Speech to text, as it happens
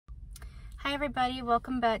Hi everybody,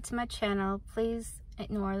 welcome back to my channel. Please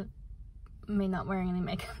ignore me not wearing any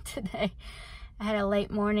makeup today. I had a late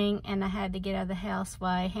morning and I had to get out of the house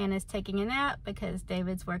while Hannah's taking a nap because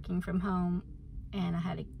David's working from home and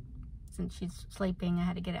since she's sleeping, I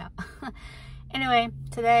had to get out. Anyway,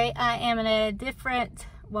 today I am in a different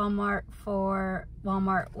Walmart for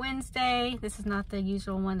Walmart Wednesday. This is not the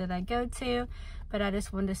usual one that I go to, but I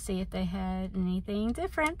just wanted to see if they had anything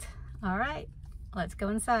different. All right, let's go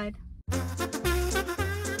inside.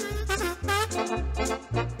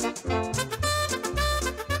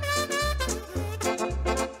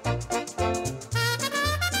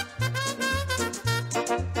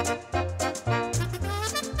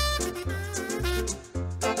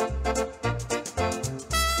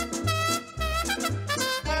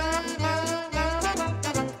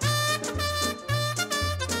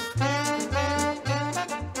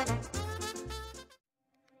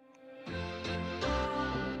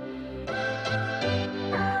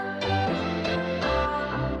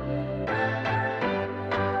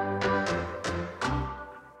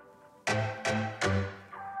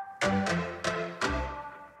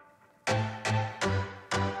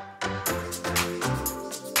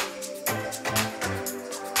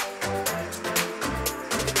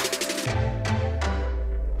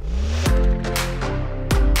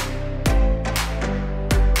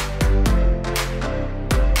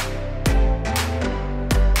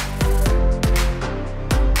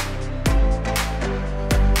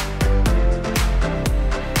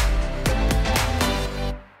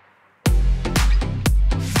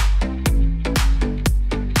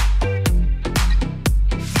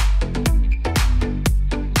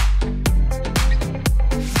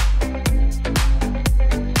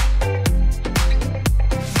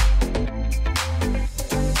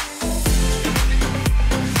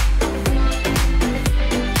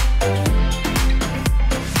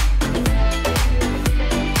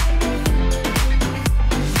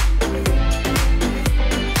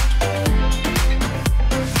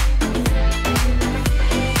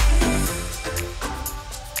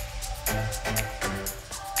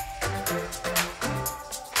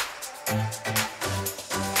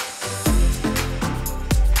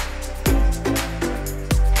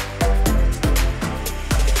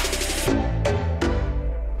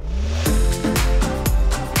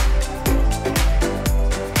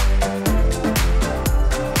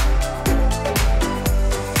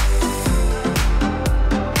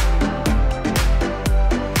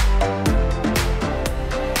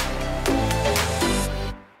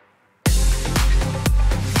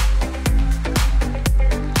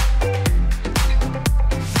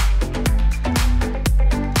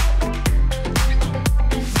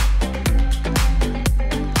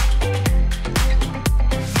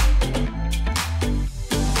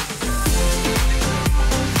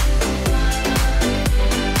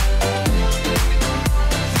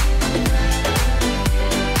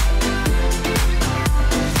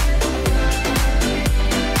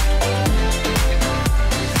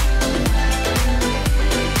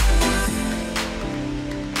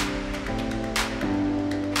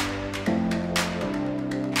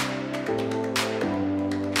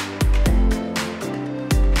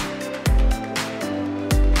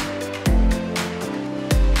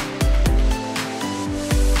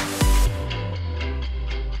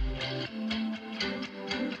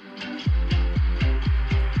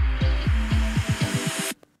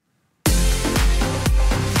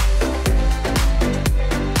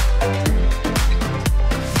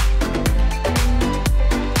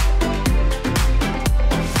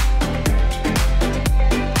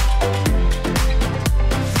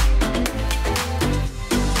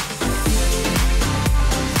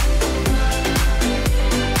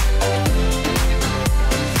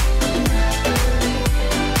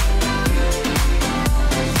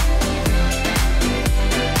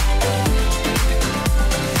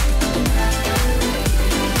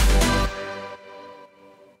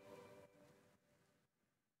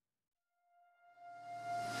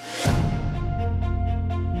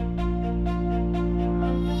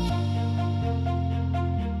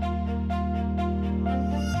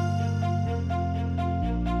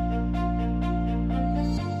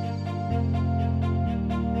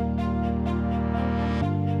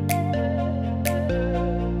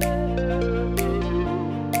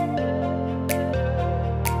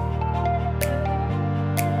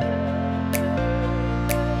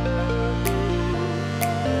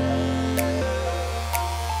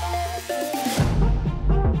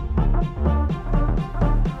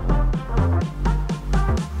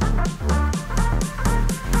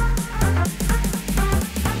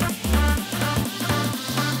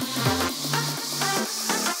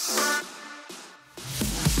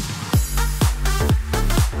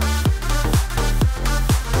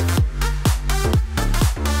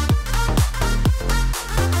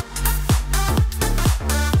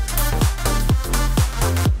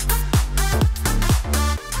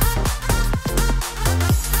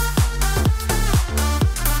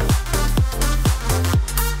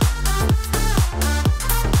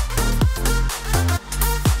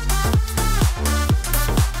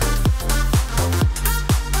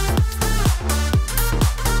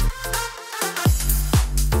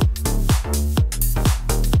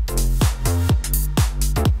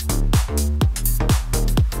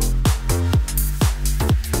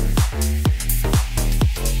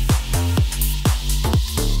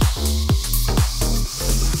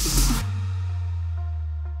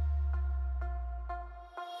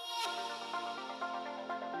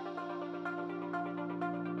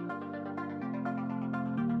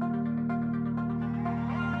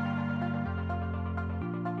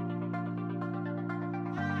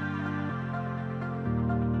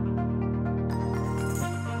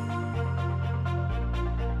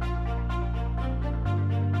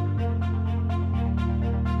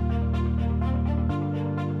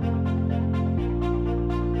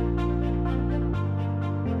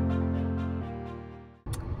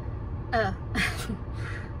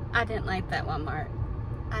 I didn't like that Walmart.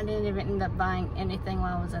 I didn't even end up buying anything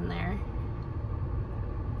while I was in there.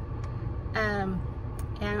 And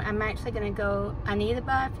I'm actually gonna go, I need to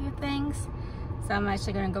buy a few things, so I'm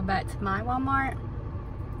actually gonna go back to my Walmart.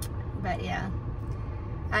 But yeah,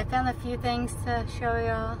 I found a few things to show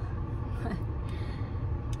y'all.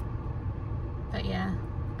 But yeah,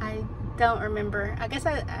 I don't remember. I guess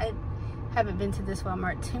I haven't been to this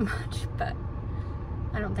Walmart too much, but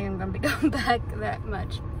I don't think I'm gonna be going back that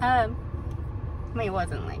much. I mean, it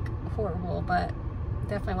wasn't like horrible, but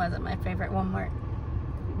definitely wasn't my favorite Walmart.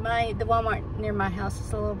 The Walmart near my house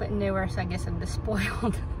is a little bit newer, so I guess I'm just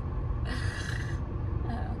spoiled.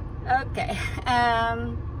 Okay,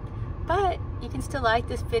 but you can still like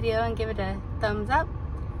this video and give it a thumbs up.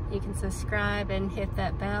 You can subscribe and hit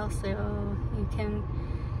that bell so you can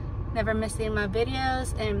never miss any of my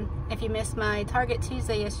videos. And if you missed my Target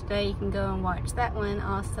Tuesday yesterday, you can go and watch that one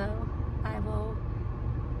also. I will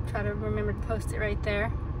try to remember to post it right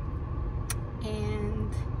there.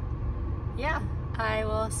 And yeah, I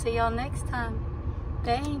will see y'all next time.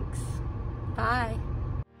 Thanks. Bye.